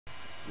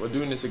We're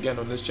doing this again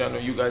on this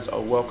channel. You guys are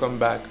welcome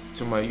back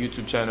to my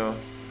YouTube channel.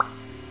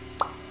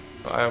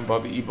 I am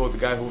Bobby Ebo, the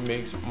guy who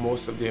makes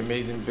most of the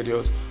amazing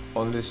videos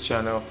on this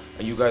channel,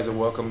 and you guys are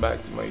welcome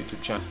back to my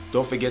YouTube channel.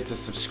 Don't forget to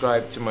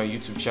subscribe to my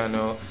YouTube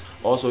channel.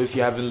 Also, if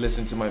you haven't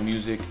listened to my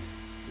music,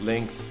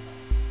 Length,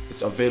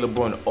 it's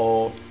available on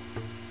all,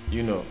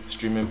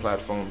 streaming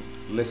platforms.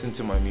 Listen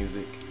to my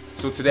music.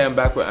 So today I'm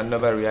back with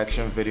another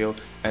reaction video,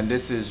 and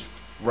this is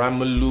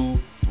Ramuloo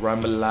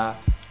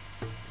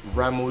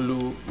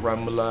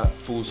Ramulaa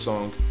full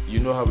song. You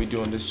know how we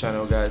do on this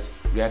channel, guys.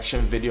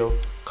 Reaction video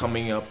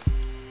coming up.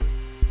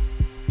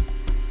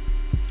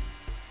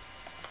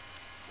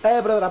 Hey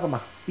brother,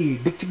 apama. Ee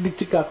dick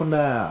chick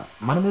kaakunda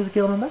mana music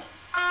evanunda?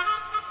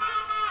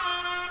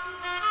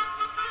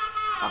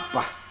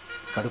 Abba,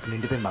 kadupu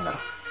nindipoyindi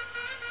bangaram.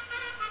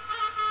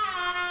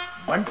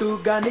 1-2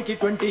 గానికి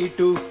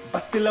 22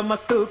 బస్తిల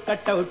మస్తు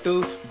cutout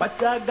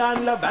బచ్చా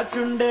గాన్ల batch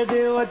ఉండేది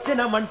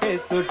వచ్చినమంటే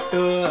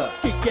సుట్టు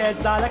కిక్కే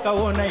సాలక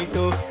ఓ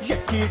night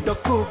ఎక్కి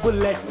డొక్కు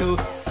bullet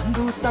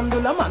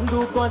సందుల మందు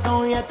కోసం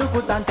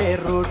ఎతుకుతాంటే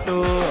route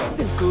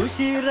silk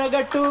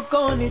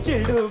షీరగట్టుకొని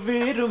చెడు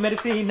వీరు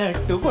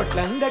మెరిసినట్టు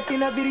బొట్లం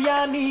గట్టిన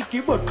బిర్యానీకి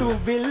బొట్టు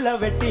బిల్ల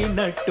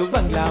పెట్టినట్టు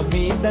బంగ్లా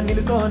మీద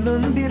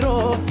నిలుసోనుందిరో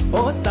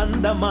ఓ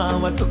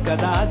సందమామ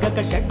సుక్కదాగక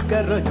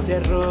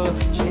చక్కరొచ్చెరో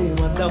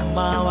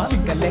శ్రీమందమ్మావ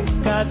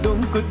లెక్క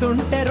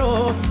దుంకుతుంటెరో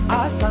ఆ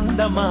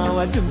సందమావ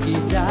జుంకి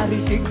జారి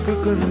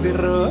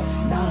సిక్కుకుందిరో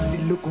నా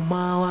దిల్లుకు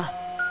మావ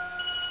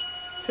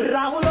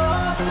రాములో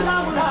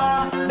రాములా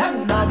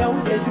నన్నాగం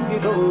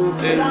చేసిందిరో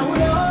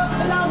రాములో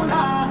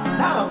రాములా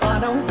నా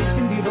పానం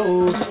తీసిందిరో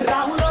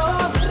రాములో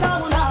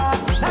రాములా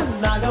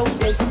నన్నాగం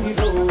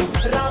చేసిందిరో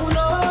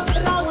రాములో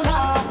రాములా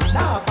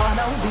నా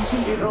పానం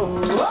తీసిందిరో.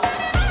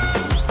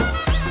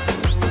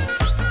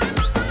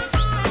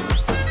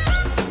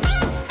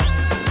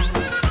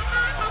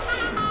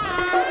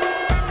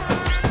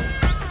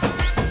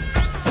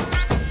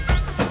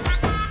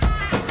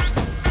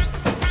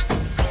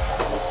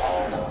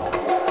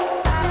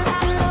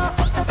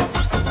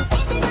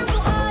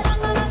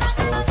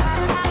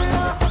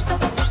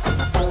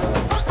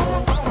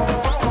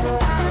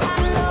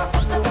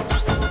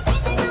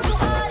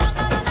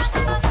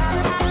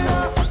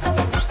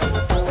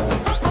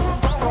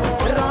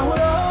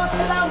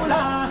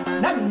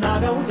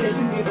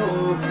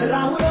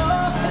 రాములో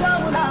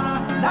రాములా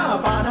నా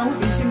పానం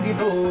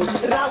తీసిందిరో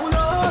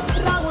రాములో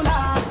రాములా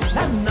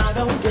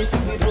నన్నాగం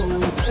చేసిందిరో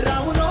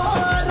రాములో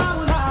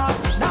రాములా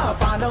నా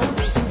పానం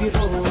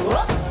తీసిందిరో.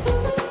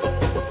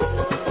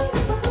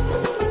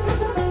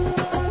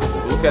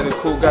 Look at the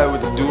cool guy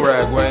with the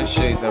do-rag wearing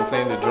shades and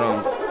playing the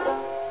drums.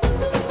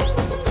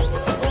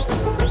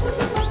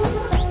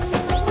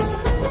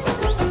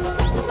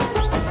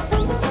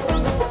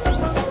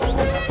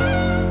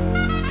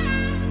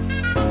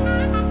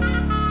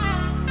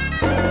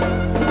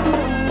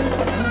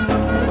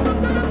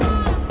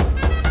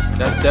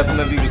 That's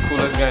definitely the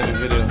coolest guy in the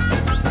video.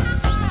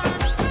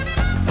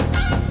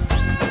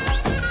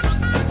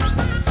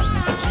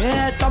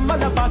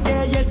 కమ్మగ పాకే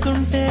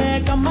చేస్తుంటే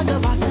కమ్మగ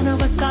వాసన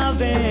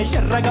వస్తావే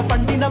ఎర్రగా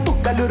పండిన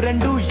బుక్కలు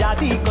రెండు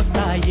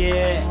యాదికొస్తాయే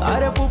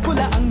అర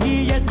పువ్వుల అంగి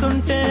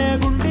వేస్తుంటే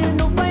గుండె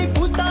నువ్వై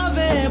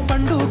పూస్తావే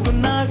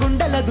పండుకున్న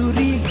గుండెల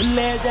దూరి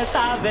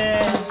లేజేస్తావే.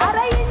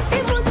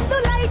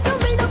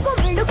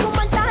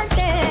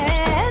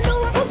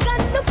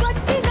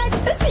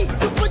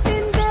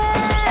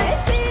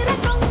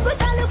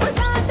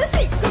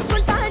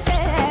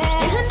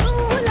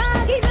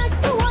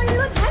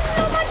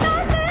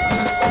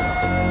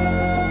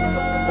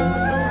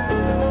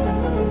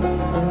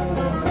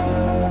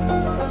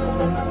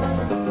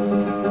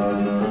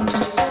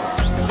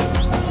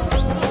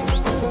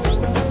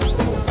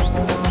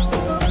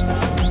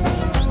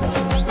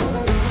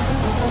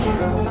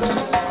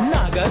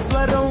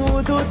 స్వరం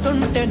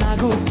ఊదుతుంటే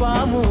నాకు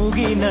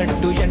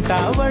పాముగినట్టు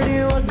ఎంటావడి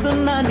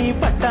వస్తున్నా నీ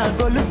పట్ట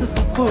గొలుసు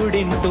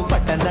సప్పుడింటూ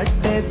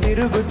పట్టనట్టే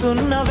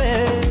తిరుగుతున్నవే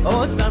ఓ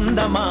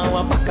సందమావ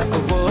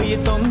పక్కకు పోయి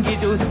తొంగి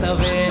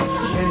చూస్తవే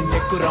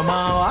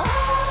ఎక్కురమావా.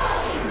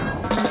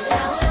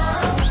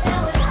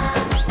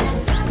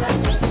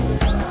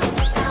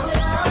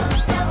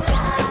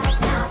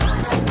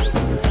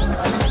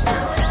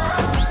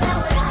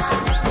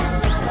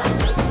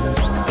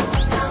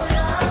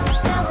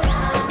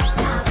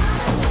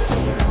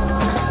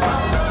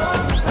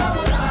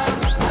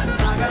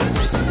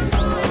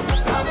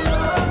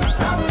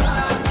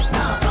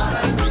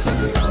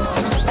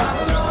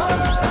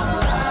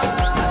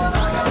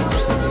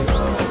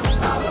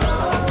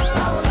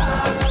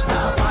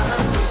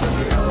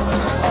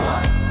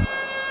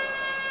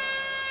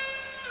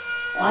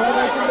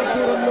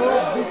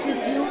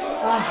 Wishes you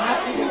a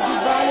happy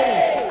Diwali.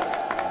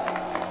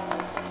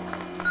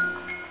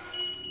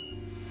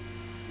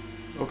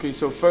 Okay,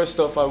 so first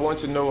off, I want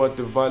to know what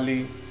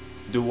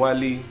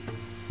Diwali,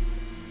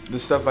 the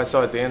stuff I saw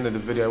at the end of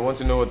the video, I want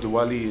to know what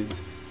Diwali is.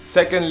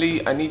 Secondly,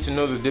 I need to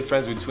know the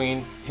difference between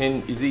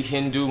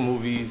Hindu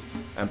movies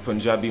and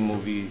Punjabi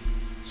movies.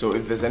 So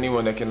if there's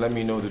anyone that can let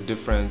me know the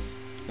difference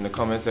in the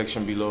comment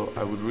section below,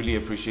 I would really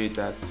appreciate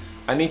that.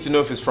 I need to know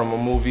if it's from a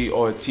movie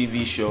or a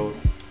TV show.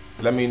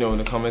 Let me know in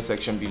the comment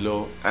section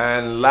below.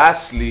 And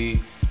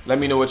lastly, let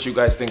me know what you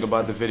guys think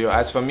about the video.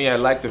 As for me, I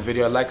like the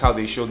video. I like how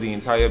they showed the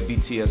entire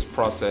BTS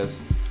process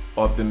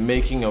of the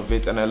making of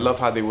it, and I love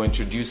how they were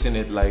introducing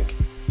it like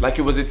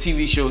it was a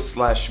TV show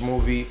 /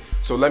 movie.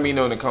 So let me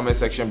know in the comment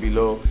section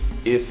below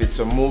if it's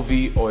a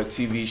movie or a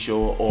TV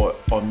show or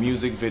a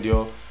music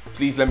video.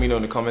 Please let me know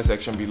in the comment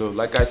section below.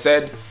 Like I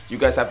said, you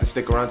guys have to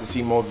stick around to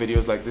see more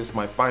videos like this.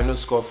 My final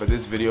score for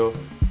this video,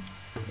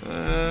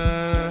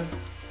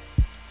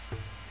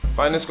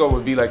 final score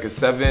would be like a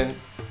 7.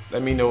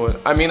 Let me know.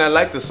 I mean, I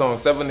like the song.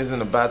 7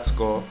 isn't a bad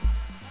score.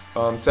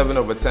 7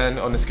 over 10.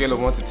 On a scale of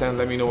 1 to 10,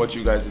 let me know what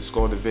you guys would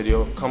score the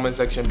video. Comment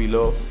section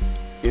below.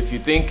 If you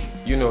think,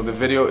 the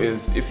video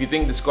is, if you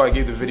think the score I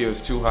gave the video is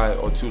too high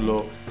or too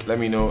low, let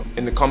me know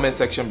in the comment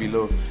section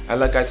below. And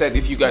like I said,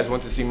 if you guys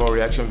want to see more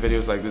reaction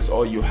videos like this,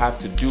 all you have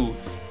to do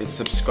is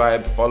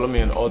subscribe. Follow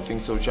me on all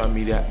things social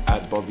media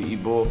at Bobby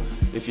Igbo.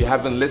 If you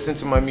haven't listened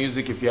to my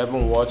music, if you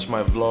haven't watched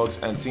my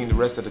vlogs and seen the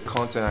rest of the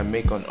content I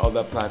make on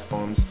other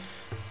platforms,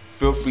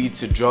 feel free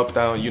to drop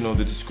down,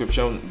 the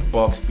description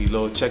box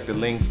below. Check the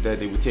links there.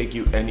 They will take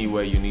you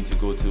anywhere you need to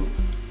go to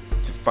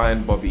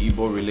find Bobby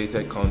Igbo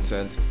related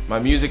content. My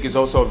music is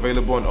also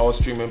available on all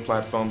streaming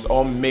platforms,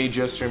 all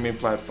major streaming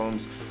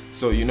platforms.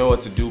 So you know what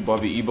to do.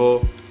 Bobby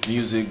Igbo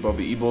music,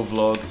 Bobby Igbo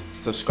vlogs.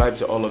 Subscribe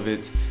to all of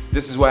it.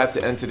 This is where I have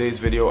to end today's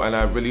video, and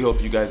I really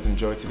hope you guys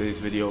enjoyed today's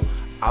video.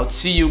 I'll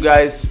see you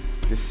guys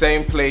the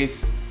same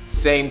place,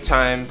 same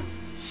time,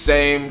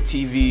 same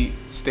TV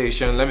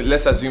station.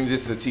 Let's assume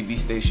this is a TV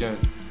station,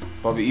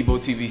 Bobby Igbo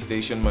TV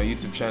station, my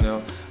YouTube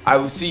channel. I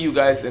will see you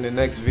guys in the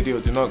next video.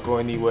 Do not go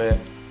anywhere.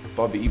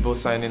 Bobby Igbo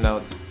signing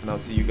out, and I'll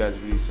see you guys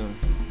really soon.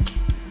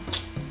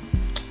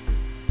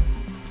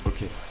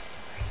 Okay.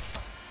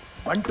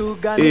 1 2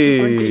 Gani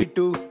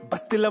 22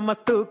 bastila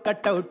mastu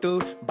cut out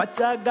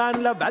bacha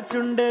ganla batch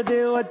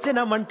undede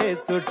vachina mante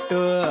suttu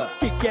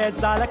kikke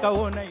salaka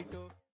o night.